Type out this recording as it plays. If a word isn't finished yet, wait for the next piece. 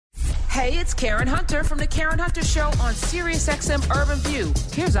Hey, it's Karen Hunter from The Karen Hunter Show on SiriusXM Urban View.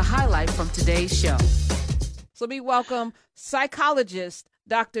 Here's a highlight from today's show. So let me welcome psychologist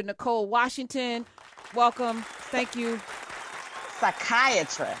Dr. Nicole Washington. Welcome. Thank you.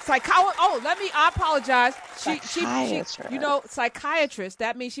 Psychiatrist. I apologize. She, Psychiatrist. Psychiatrist,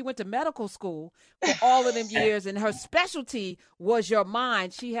 that means she went to medical school for all of them years, and her specialty was your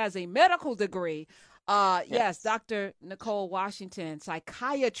mind. She has a medical degree. Yes, Dr. Nicole Washington,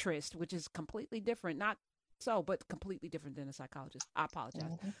 psychiatrist, which is completely different. Not so, but completely different than a psychologist. I apologize.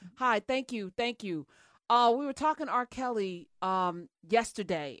 Mm-hmm. Hi, thank you. We were talking R. Kelly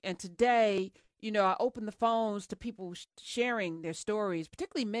yesterday, and today, I opened the phones to people sharing their stories,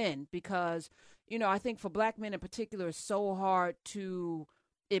 particularly men, because, I think for Black men in particular, it's so hard to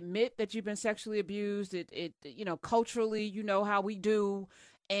admit that you've been sexually abused. It culturally, how we do.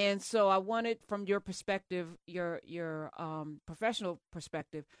 And so I wanted, from your perspective, your professional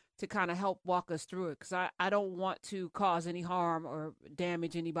perspective, to kind of help walk us through it, because I don't want to cause any harm or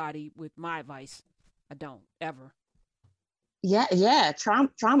damage anybody with my advice. I don't, ever. Yeah.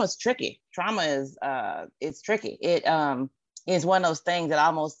 Trauma's tricky. Trauma is it's tricky. It is one of those things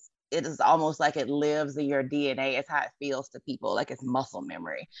that it is almost like it lives in your DNA. It's how it feels to people, like it's muscle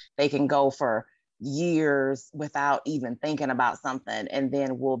memory. They can go for years without even thinking about something, and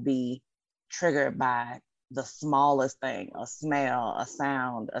then will be triggered by the smallest thing, a smell, a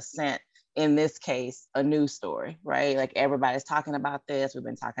sound, a scent. In this case, a news story, right? Like everybody's talking about this. We've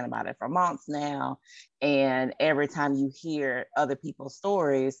been talking about it for months now. And every time you hear other people's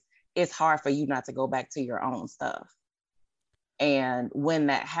stories, it's hard for you not to go back to your own stuff. And when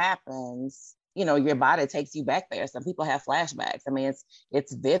that happens, your body takes you back there. Some people have flashbacks. I mean,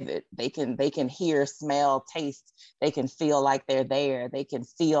 it's vivid. They can hear, smell, taste. They can feel like they're there. They can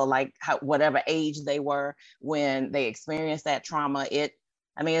feel like whatever age they were when they experienced that trauma. It's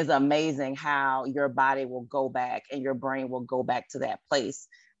amazing how your body will go back and your brain will go back to that place.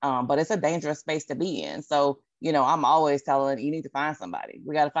 But it's a dangerous space to be in. So, I'm always telling you need to find somebody.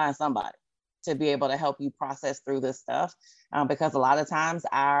 We got to find somebody to be able to help you process through this stuff. Because a lot of times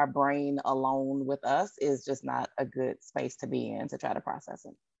our brain alone with us is just not a good space to be in to try to process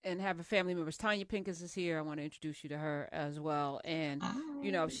it. And having family members. Tanya Pincus is here. I want to introduce you to her as well. And,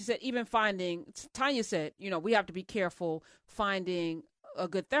 she said, Tanya said, we have to be careful finding a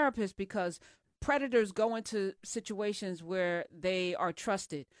good therapist, because predators go into situations where they are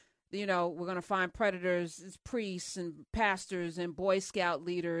trusted. We're going to find predators as priests and pastors and Boy Scout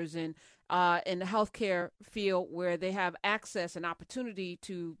leaders and in the healthcare field where they have access and opportunity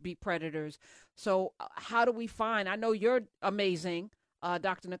to be predators. So how do we find? I know you're amazing,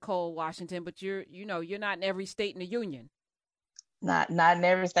 Dr. Nicole Washington, but you're not in every state in the union. Not in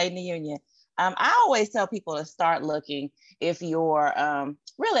every state in the union. I always tell people to start looking. If you're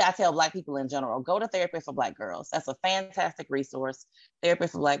I tell Black people in general, go to Therapy for Black Girls. That's a fantastic resource. Therapy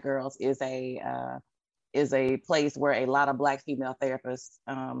for Black Girls is a place where a lot of Black female therapists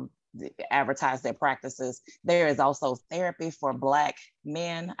advertise their practices. There is also Therapy for Black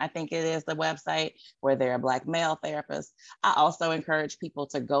Men, I think it is the website, where there are Black male therapists. I also encourage people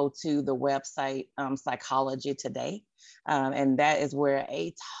to go to the website Psychology Today. And that is where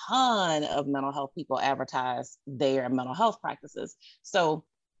a ton of mental health people advertise their mental health practices. So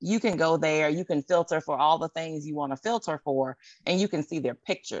you can go there, you can filter for all the things you want to filter for, and you can see their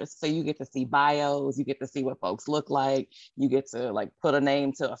pictures. So you get to see bios, you get to see what folks look like, you get to put a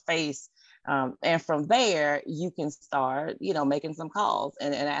name to a face. And from there, you can start, making some calls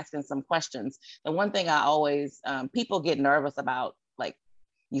and asking some questions. The one thing I always, people get nervous about,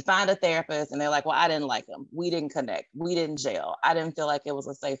 you find a therapist and they're like, well, I didn't like him. We didn't connect. We didn't gel. I didn't feel like it was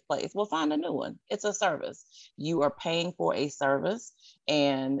a safe place. Well, find a new one. It's a service. You are paying for a service.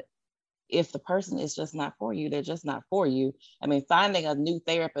 And if the person is just not for you, they're just not for you. Finding a new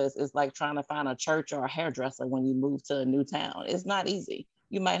therapist is like trying to find a church or a hairdresser when you move to a new town. It's not easy.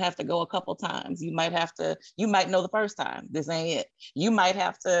 You might have to go a couple times. You might know the first time, this ain't it. You might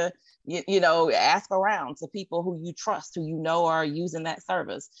have to, ask around to people who you trust, who are using that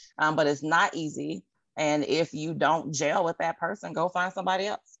service. But it's not easy. And if you don't gel with that person, go find somebody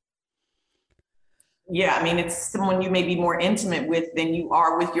else. Yeah, it's someone you may be more intimate with than you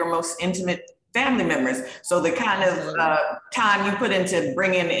are with your most intimate family members. So the kind of time you put into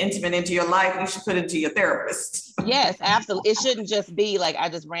bringing the intimate into your life, you should put into your therapist. Yes, absolutely. It shouldn't just be like I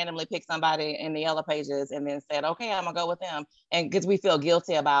just randomly picked somebody in the Yellow Pages and then said, okay, I'm gonna go with them. And because we feel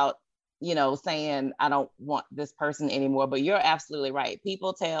guilty about, saying I don't want this person anymore. But you're absolutely right.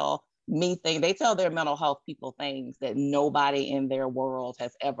 People tell they tell their mental health people things that nobody in their world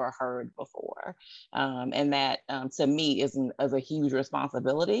has ever heard before. And that to me is a huge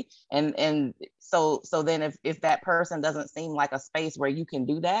responsibility. And so then if that person doesn't seem like a space where you can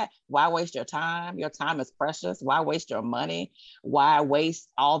do that, why waste your time? Your time is precious. Why waste your money? Why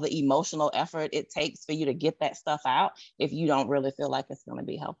waste all the emotional effort it takes for you to get that stuff out if you don't really feel like it's going to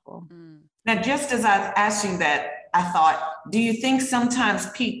be helpful? Now, just as I asked you that, I thought, do you think sometimes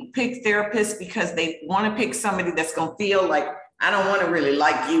people pick therapists because they want to pick somebody that's going to feel like, I don't want to really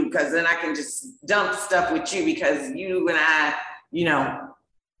like you because then I can just dump stuff with you because you and I,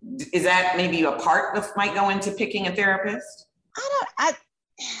 is that maybe a part of might go into picking a therapist?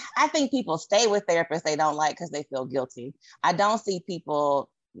 I think people stay with therapists they don't like because they feel guilty. I don't see people,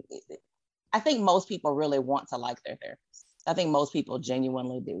 I think most people really want to like their therapist. I think most people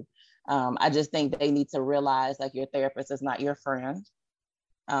genuinely do. I just think they need to realize like your therapist is not your friend.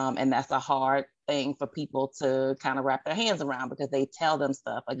 And that's a hard thing for people to kind of wrap their hands around because they tell them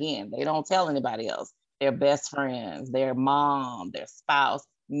stuff. Again, they don't tell anybody else. Their best friends, their mom, their spouse,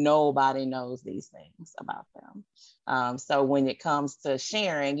 nobody knows these things about them. So when it comes to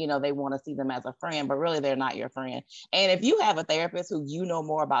sharing, they want to see them as a friend, but really they're not your friend. And if you have a therapist who you know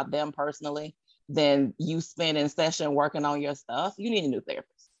more about them personally than you spend in session working on your stuff, you need a new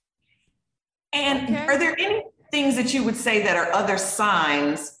therapist. And Are there any things that you would say that are other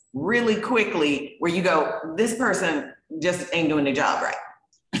signs really quickly where you go, this person just ain't doing their job right?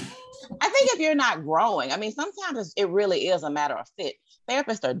 I think if you're not growing, sometimes it really is a matter of fit.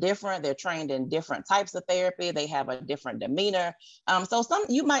 Therapists are different. They're trained in different types of therapy. They have a different demeanor. So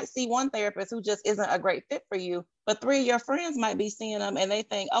you might see one therapist who just isn't a great fit for you, but 3 of your friends might be seeing them and they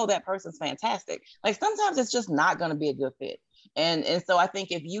think, oh, that person's fantastic. Like sometimes it's just not going to be a good fit. And so I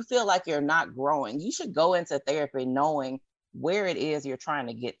think if you feel like you're not growing, you should go into therapy knowing where it is you're trying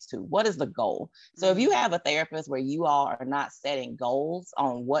to get to. What is the goal? So if you have a therapist where you all are not setting goals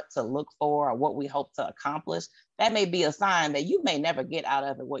on what to look for or what we hope to accomplish, that may be a sign that you may never get out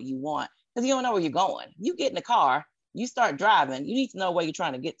of it what you want because you don't know where you're going. You get in the car, you start driving, you need to know where you're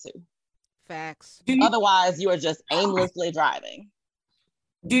trying to get to. Facts. Otherwise, you are just aimlessly driving.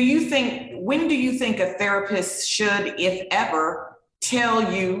 When do you think a therapist should, if ever,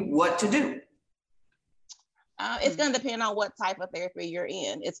 tell you what to do? It's going to depend on what type of therapy you're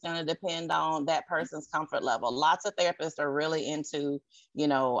in. It's going to depend on that person's comfort level. Lots of therapists are really into,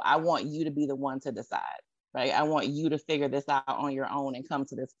 I want you to be the one to decide, right? I want you to figure this out on your own and come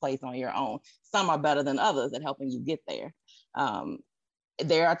to this place on your own. Some are better than others at helping you get there.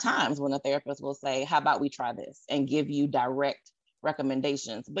 There are times when a therapist will say, how about we try this and give you direct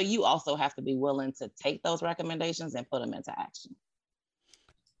recommendations, but you also have to be willing to take those recommendations and put them into action.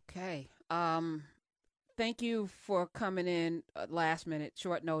 Okay. Thank you for coming in last minute,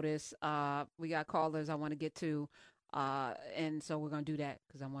 short notice. We got callers I want to get to, and so we're going to do that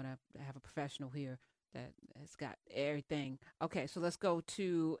because I want to have a professional here that has got everything. Okay, so let's go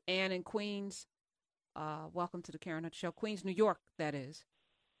to Ann in Queens. Welcome to the Karen Hunter Show. Queens, New York, that is.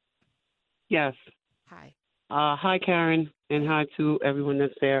 Yes. Hi. Hi, Karen, and hi to everyone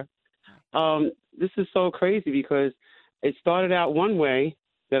that's there. This is so crazy because it started out one way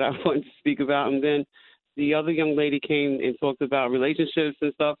that I wanted to speak about, and then the other young lady came and talked about relationships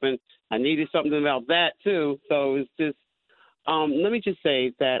and stuff, and I needed something about that too. So it's just, let me just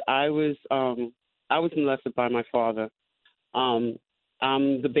say that I was molested by my father. I'm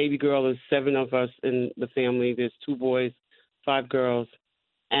the baby girl. There's 7 of us in the family. There's 2 boys, 5 girls.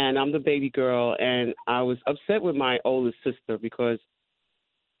 And I'm the baby girl, and I was upset with my oldest sister because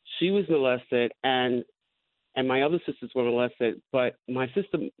she was molested, and my other sisters were molested. But my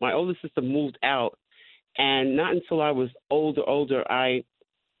oldest sister moved out, and not until I was older, I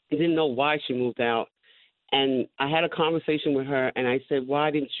didn't know why she moved out. And I had a conversation with her, and I said,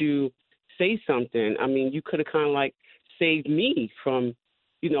 why didn't you say something? I mean, you could have kind of like saved me from,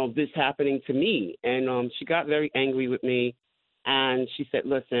 this happening to me. And she got very angry with me. And she said,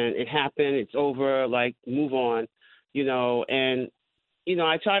 listen, it happened. It's over. Like, move on, And,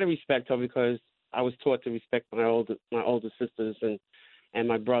 I try to respect her because I was taught to respect my older sisters and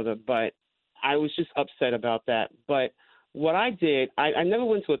my brother. But I was just upset about that. But what I did, I never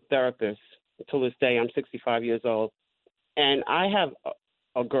went to a therapist until this day. I'm 65 years old. And I have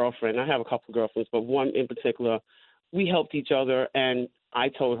a girlfriend. I have a couple of girlfriends, but one in particular, we helped each other. And I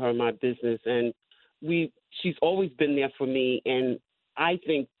told her my business. And she's always been there for me. And I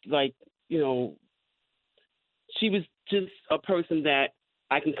think, she was just a person that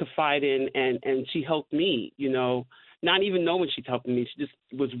I can confide in, and she helped me, not even knowing she's helping me. She just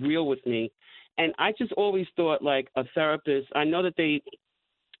was real with me. And I just always thought, like, a therapist, I know that they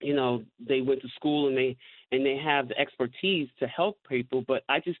they went to school and they have the expertise to help people. But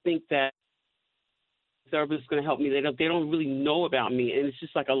I just think that therapist is going to help me. They don't really know about me, and it's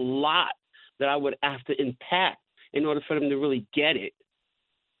just like a lot that I would have to impact in order for them to really get it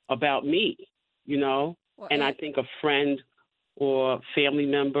about me, Well, And I think a friend or family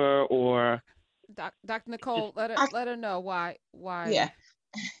member or Dr. Nicole, let her know why. Yeah.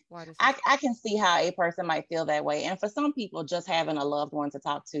 Why does I can see how a person might feel that way. And for some people, just having a loved one to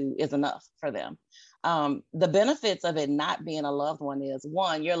talk to is enough for them. The benefits of it not being a loved one is,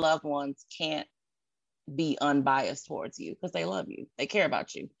 one, your loved ones can't be unbiased towards you because they love you. They care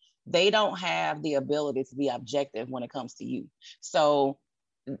about you. They don't have the ability to be objective when it comes to you. So,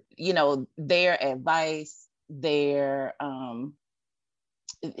 their advice, their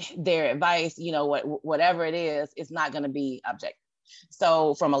advice, whatever it is not going to be objective.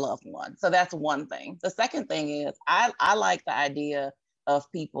 So from a loved one. So that's one thing. The second thing is I like the idea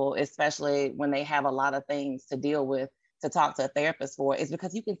of people, especially when they have a lot of things to deal with, to talk to a therapist for, is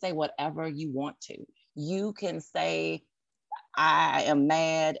because you can say whatever you want to. You can say, I am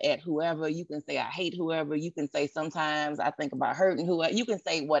mad at whoever. You can say, I hate whoever. You can say, sometimes I think about hurting whoever. You can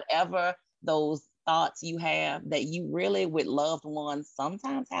say whatever those thoughts you have that you really, with loved ones,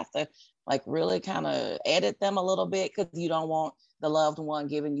 sometimes have to really kind of edit them a little bit, because you don't want the loved one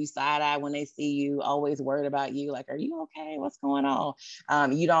giving you side eye when they see you, always worried about you. Like, are you okay? What's going on?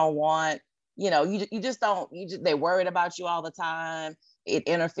 You don't want, they're worried about you all the time. It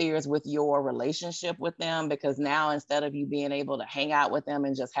interferes with your relationship with them, because now instead of you being able to hang out with them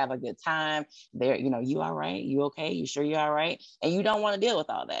and just have a good time, they're, you all right? You okay? You sure you're all right? And you don't want to deal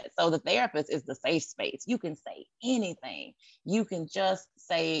with all that. So the therapist is the safe space. You can say anything. You can just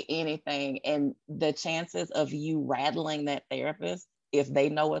say anything. And the chances of you rattling that therapist, if they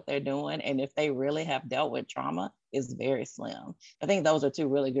know what they're doing and if they really have dealt with trauma, is very slim. I think those are two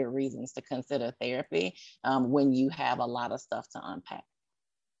really good reasons to consider therapy when you have a lot of stuff to unpack.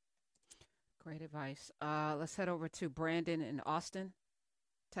 Great advice. Let's head over to Brandon in Austin,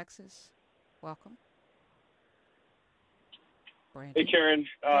 Texas. Welcome. Brandon. Hey, Karen.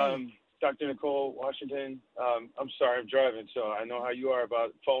 Hey. Dr. Nicole Washington. I'm sorry, I'm driving, so I know how you are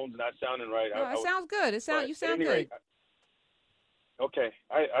about phones not sounding right. No, it sounds good. You sound anyway, good. Okay,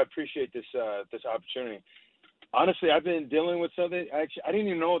 I appreciate this opportunity. Honestly, I've been dealing with something. Actually, I didn't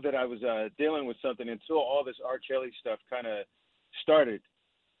even know that I was dealing with something until all this R. Kelly stuff kind of started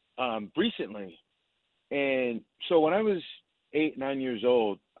recently. And so when I was 8, 9 years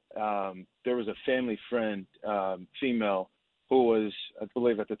old, there was a family friend, female, who was, I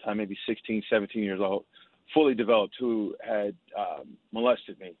believe at the time, maybe 16, 17 years old, fully developed, who had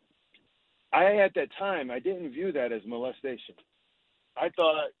molested me. At that time, I didn't view that as molestation. I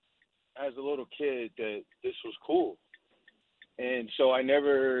thought as a little kid that this was cool. And so I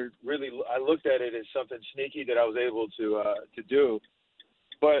never really, I looked at it as something sneaky that I was able to do.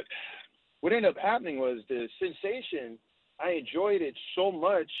 But what ended up happening was the sensation, I enjoyed it so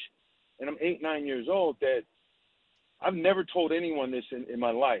much, and I'm 8, 9 years old, that I've never told anyone this in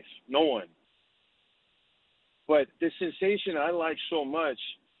my life, no one. But the sensation I liked so much,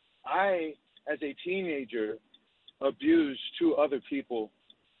 I, as a teenager, abused 2 other people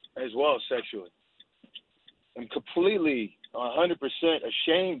as well sexually. I'm completely 100%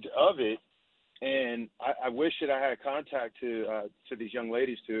 ashamed of it, and I wish that I had contact to these young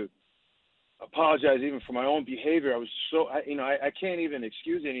ladies to apologize even for my own behavior. I was so, I can't even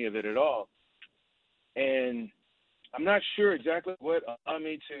excuse any of it at all. And I'm not sure exactly what allowed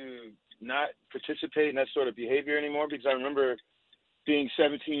me to not participate in that sort of behavior anymore, because I remember being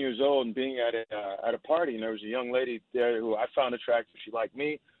 17 years old and being at a party, and there was a young lady there who I found attractive. She liked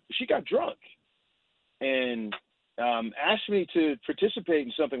me, but she got drunk and asked me to participate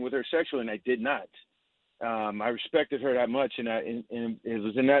in something with her sexually, and I did not. I respected her that much, and it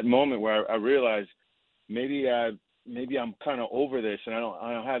was in that moment where I realized maybe I'm kind of over this, and I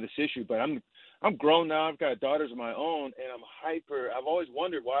don't have this issue. But I'm grown now. I've got daughters of my own, and I've always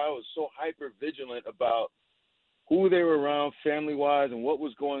wondered why I was so hyper vigilant about who they were around family-wise and what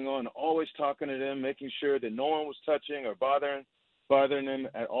was going on, always talking to them, making sure that no one was touching or bothering them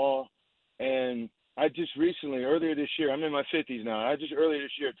at all. And I just recently, earlier this year, I'm in my 50s now, earlier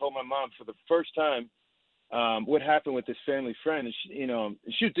this year told my mom for the first time what happened with this family friend. And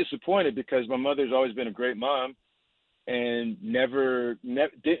she was disappointed, because my mother's always been a great mom and never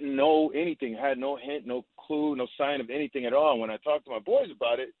didn't know anything, had no hint, no clue, no sign of anything at all. And when I talked to my boys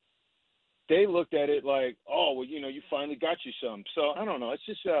about it, they looked at it like, oh, well, you finally got you some. So I don't know. It's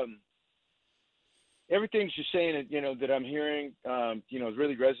just everything you're saying, that I'm hearing, is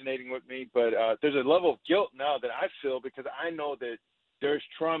really resonating with me. But there's a level of guilt now that I feel, because I know that there's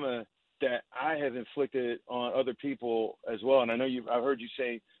trauma that I have inflicted on other people as well. And I know I've heard you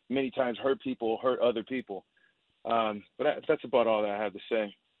say many times, hurt people hurt other people. But that's about all that I have to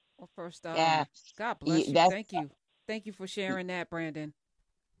say. Well, first, Yeah, God bless you. that's Thank you. Thank you for sharing that, Brandon.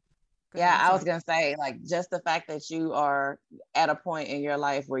 Go ahead. yeah. I'm I was sorry. gonna say, like, just the fact that you are at a point in your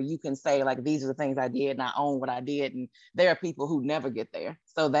life where you can say, like, these are the things I did, and I own what I did, and there are people who never get there.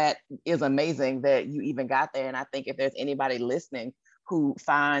 So that is amazing that you even got there. And I think if there's anybody listening who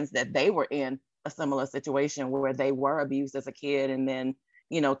finds that they were in a similar situation where they were abused as a kid, and then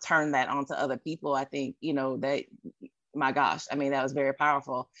turn that onto other people, I think that, my gosh, I mean, that was very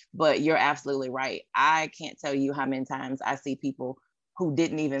powerful. But you're absolutely right. I can't tell you how many times I see people who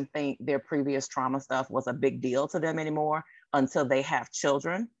didn't even think their previous trauma stuff was a big deal to them anymore until they have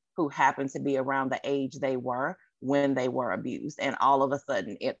children who happen to be around the age they were when they were abused. And all of a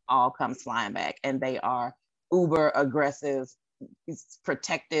sudden, it all comes flying back, and they are uber aggressive,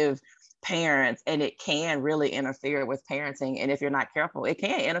 protective parents, and it can really interfere with parenting. And if you're not careful, it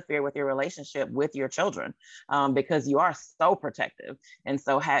can interfere with your relationship with your children, because you are so protective. And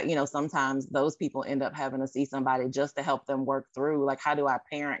so sometimes those people end up having to see somebody just to help them work through, like, how do I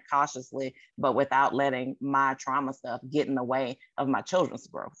parent cautiously but without letting my trauma stuff get in the way of my children's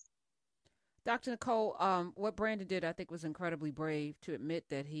growth. Dr. Nicole, what Brandon did, I think, was incredibly brave to admit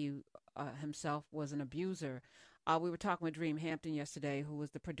that he himself was an abuser. We were talking with Dream Hampton yesterday, who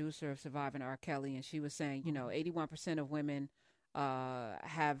was the producer of Surviving R. Kelly, and she was saying, 81% of women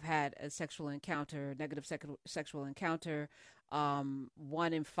have had a sexual encounter, negative sexual encounter. 1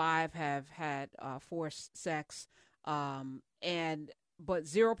 in 5 have had forced sex, but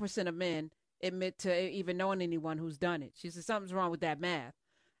 0% of men admit to even knowing anyone who's done it. She said something's wrong with that math.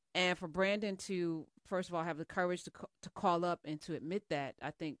 And for Brandon to, first of all, have the courage to call up and to admit that,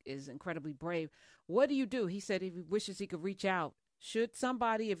 I think is incredibly brave. What do you do? He said he wishes he could reach out. Should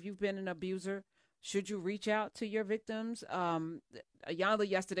somebody, if you've been an abuser, should you reach out to your victims? Yanla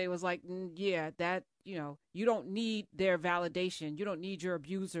yesterday was like, yeah, that, you don't need their validation. You don't need your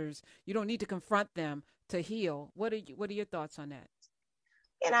abusers. You don't need to confront them to heal. What are your thoughts on that?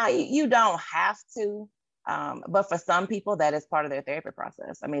 You don't have to. But for some people, that is part of their therapy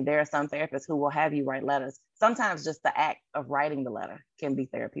process. I mean, there are some therapists who will have you write letters. Sometimes just the act of writing the letter can be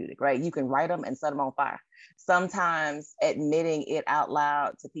therapeutic, right? You can write them and set them on fire. Sometimes admitting it out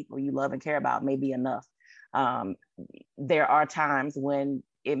loud to people you love and care about may be enough. There are times when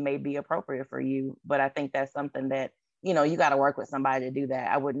it may be appropriate for you, but I think that's something that you got to work with somebody to do that.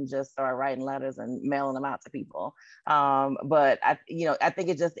 I wouldn't just start writing letters and mailing them out to people. But I think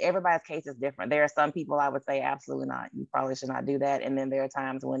it just, everybody's case is different. There are some people I would say, absolutely not. You probably should not do that. And then there are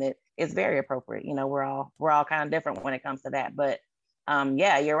times when it's very appropriate. We're all kind of different when it comes to that. But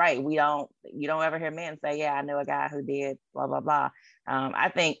yeah, you're right. You don't ever hear men say, yeah, I know a guy who did blah, blah, blah. I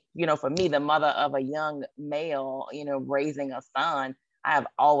think, for me, the mother of a young male, raising a son, I have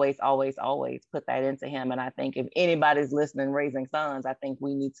always, always, always put that into him. And I think if anybody's listening, raising sons, I think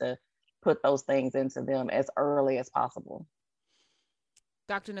we need to put those things into them as early as possible.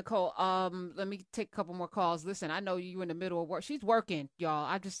 Dr. Nicole, let me take a couple more calls. Listen, I know you're in the middle of work. She's working, y'all.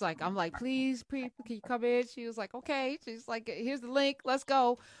 I'm like, please, can you come in? She was like, okay. She's like, here's the link. Let's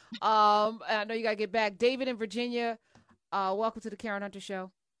go. I know you got to get back. David in Virginia, welcome to the Karen Hunter Show.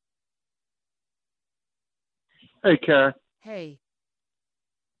 Hey, Karen. Hey.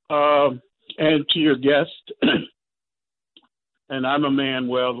 And to your guest, and I'm a man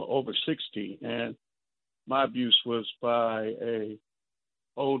well over 60, and my abuse was by a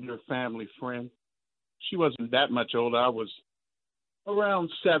older family friend. She wasn't that much older. I was around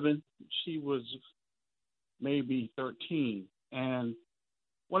 7. She was maybe 13. And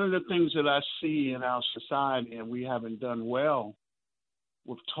one of the things that I see in our society, and we haven't done well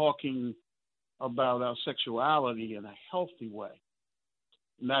with talking about our sexuality in a healthy way.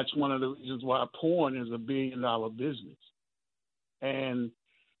 And that's one of the reasons why porn is a $1 billion business. And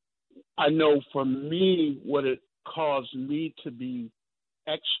I know for me, what it caused me to be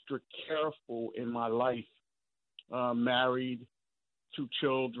extra careful in my life, married, 2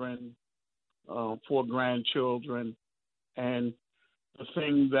 children, 4 grandchildren. And the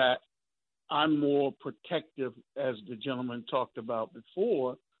thing that I'm more protective, as the gentleman talked about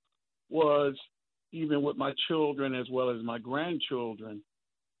before, was even with my children as well as my grandchildren,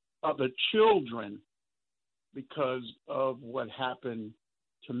 other children, because of what happened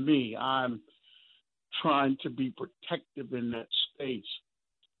to me. I'm trying to be protective in that space.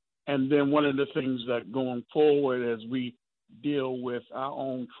 And then one of the things that going forward as we deal with our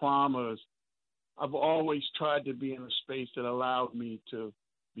own traumas, I've always tried to be in a space that allowed me to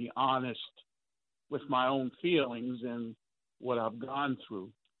be honest with my own feelings. And what I've gone through.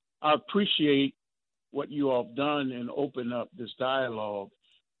 I appreciate what you all have done and open up this dialogue,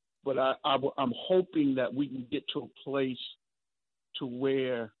 but I'm hoping that we can get to a place to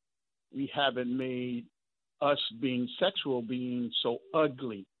where we haven't made us being sexual beings so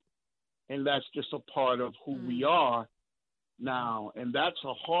ugly. And that's just a part of who we are now. And that's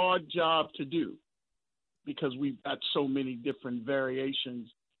a hard job to do because we've got so many different variations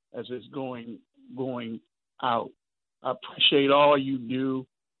as it's going out. I appreciate all you do,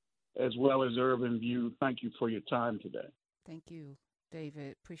 as well as Urban View. Thank you for your time today. Thank you,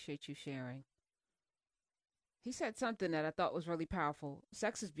 David. Appreciate you sharing. He said something that I thought was really powerful.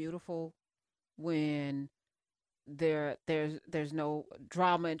 Sex is beautiful when there's no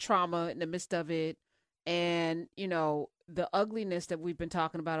drama and trauma in the midst of it. And, you know, the ugliness that we've been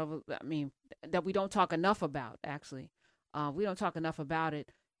talking about, that we don't talk enough about, actually. We don't talk enough about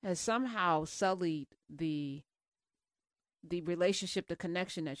it, has somehow sullied the relationship, the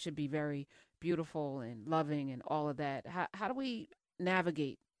connection that should be very beautiful and loving and all of that. How do we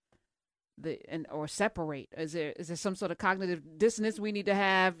navigate or separate? Is there some sort of cognitive dissonance we need to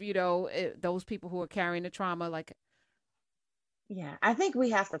have, you know, those people who are carrying the trauma? Like, yeah, I think we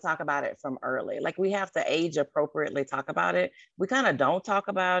have to talk about it from early. Like, we have to age appropriately talk about it. We kind of don't talk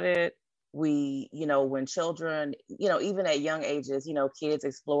about it. We, you know, when children, you know, even at young ages, you know, kids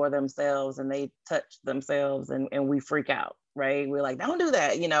explore themselves and they touch themselves and we freak out, right? We're like, don't do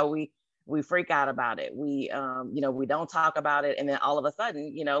that. You know, we freak out about it. We, you know, we don't talk about it. And then all of a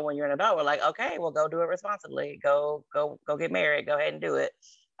sudden, you know, when you're an adult, we're like, okay, well, go do it responsibly. Go get married. Go ahead and do it.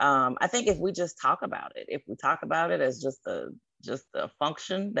 I think if we just talk about it, if we talk about it as just a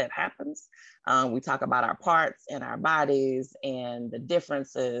function that happens, we talk about our parts and our bodies and the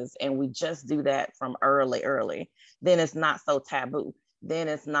differences, and we just do that from early, then it's not so taboo. Then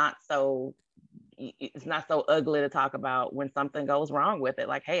it's not so ugly to talk about when something goes wrong with it.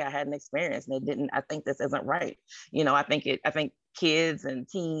 Like, hey, I had an experience and I think this isn't right. You know, I think kids and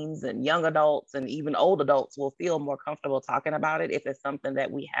teens and young adults and even old adults will feel more comfortable talking about it if it's something that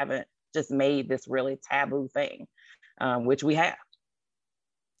we haven't just made this really taboo thing, which we have.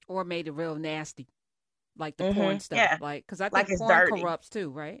 Or made it real nasty, like the porn stuff. Yeah. Like, because I think like porn dirty. corrupts too,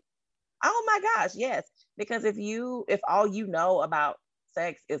 right? Oh my gosh, yes. Because if all you know about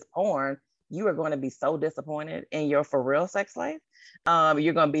sex is porn, you are going to be so disappointed in your for real sex life.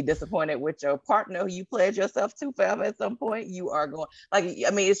 You're going to be disappointed with your partner who you pledge yourself to forever at some point. You are going,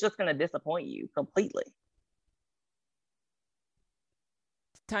 it's just going to disappoint you completely.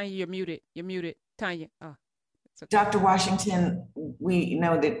 Tanya, you're muted. Tanya. Oh, okay. Dr. Washington, we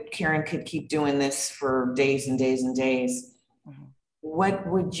know that Karen could keep doing this for days and days and days. Mm-hmm. What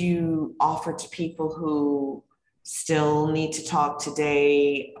would you offer to people who still need to talk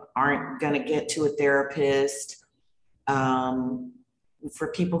today, aren't going to get to a therapist, for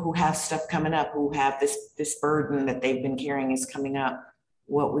people who have stuff coming up, who have this burden that they've been carrying is coming up?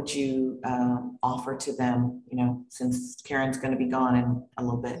 What would you offer to them, you know, since Karen's going to be gone in a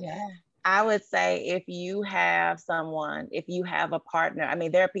little bit? Yeah, I would say if you have a partner, I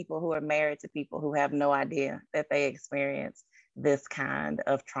mean, there are people who are married to people who have no idea that they experience this kind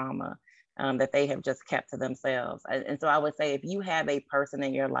of trauma, that they have just kept to themselves. And so I would say, if you have a person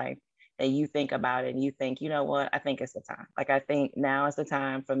in your life that you think about it and you think, you know what, I think it's the time. Like, I think now is the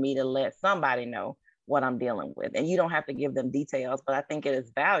time for me to let somebody know what I'm dealing with. And you don't have to give them details, but I think it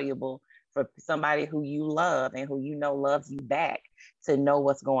is valuable for somebody who you love and who you know loves you back to know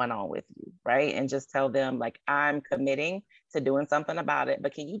what's going on with you, right? And just tell them, like, I'm committing to doing something about it,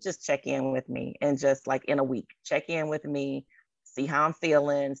 but can you just check in with me? And just like in a week, check in with me, see how I'm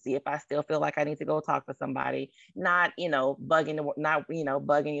feeling, see if I still feel like I need to go talk to somebody, not, bugging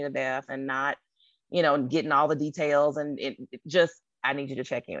you to death, and not, getting all the details, and just, I need you to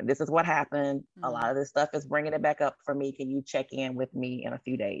check in. This is what happened. Mm-hmm. A lot of this stuff is bringing it back up for me. Can you check in with me in a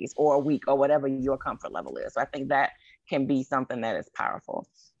few days or a week or whatever your comfort level is? So I think that can be something that is powerful.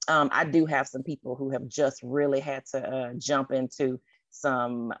 I do have some people who have just really had to jump into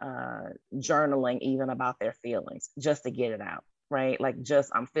some journaling even about their feelings just to get it out, right? Like, just,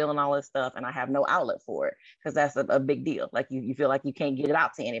 I'm feeling all this stuff and I have no outlet for it, because that's a big deal. Like, you feel like you can't get it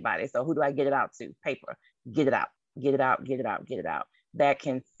out to anybody. So who do I get it out to? Paper. Get it out. Get it out, get it out, get it out. That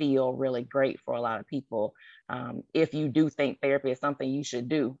can feel really great for a lot of people. If you do think therapy is something you should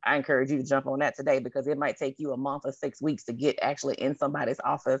do, I encourage you to jump on that today, because it might take you a month or 6 weeks to get actually in somebody's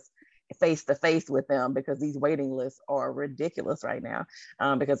office face to face with them, because these waiting lists are ridiculous right now,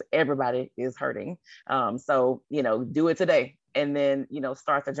 because everybody is hurting. So, do it today. and then,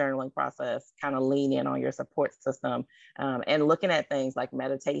 start the journaling process, kind of lean in on your support system, and looking at things like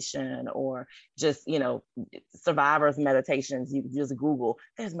meditation or just, survivors meditations. You just Google,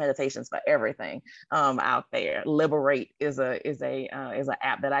 there's meditations for everything out there. Liberate is an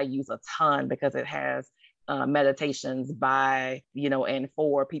app that I use a ton because it has meditations by, and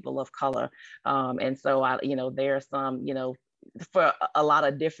for people of color. And so there's some, for a lot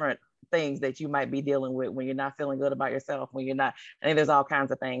of different things that you might be dealing with when you're not feeling good about yourself, when you're not, I think there's all kinds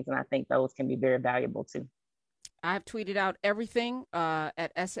of things. And I think those can be very valuable too. I've tweeted out everything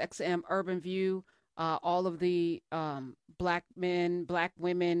at SXM Urban View, all of the Black men, Black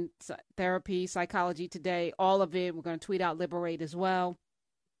women, therapy, psychology today, all of it. We're going to tweet out Liberate as well.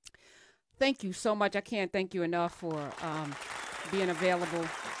 Thank you so much. I can't thank you enough for being available.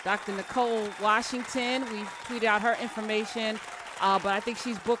 Dr. Nicole Washington, we've tweeted out her information, but I think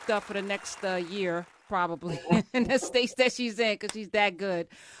she's booked up for the next year, probably, in the states that she's in, because she's that good.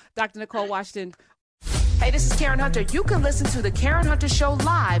 Dr. Nicole Washington. Hey, this is Karen Hunter. You can listen to The Karen Hunter Show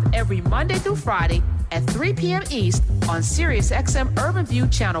live every Monday through Friday at 3 p.m. East on SiriusXM Urban View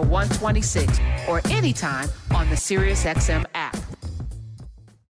Channel 126 or anytime on the SiriusXM app.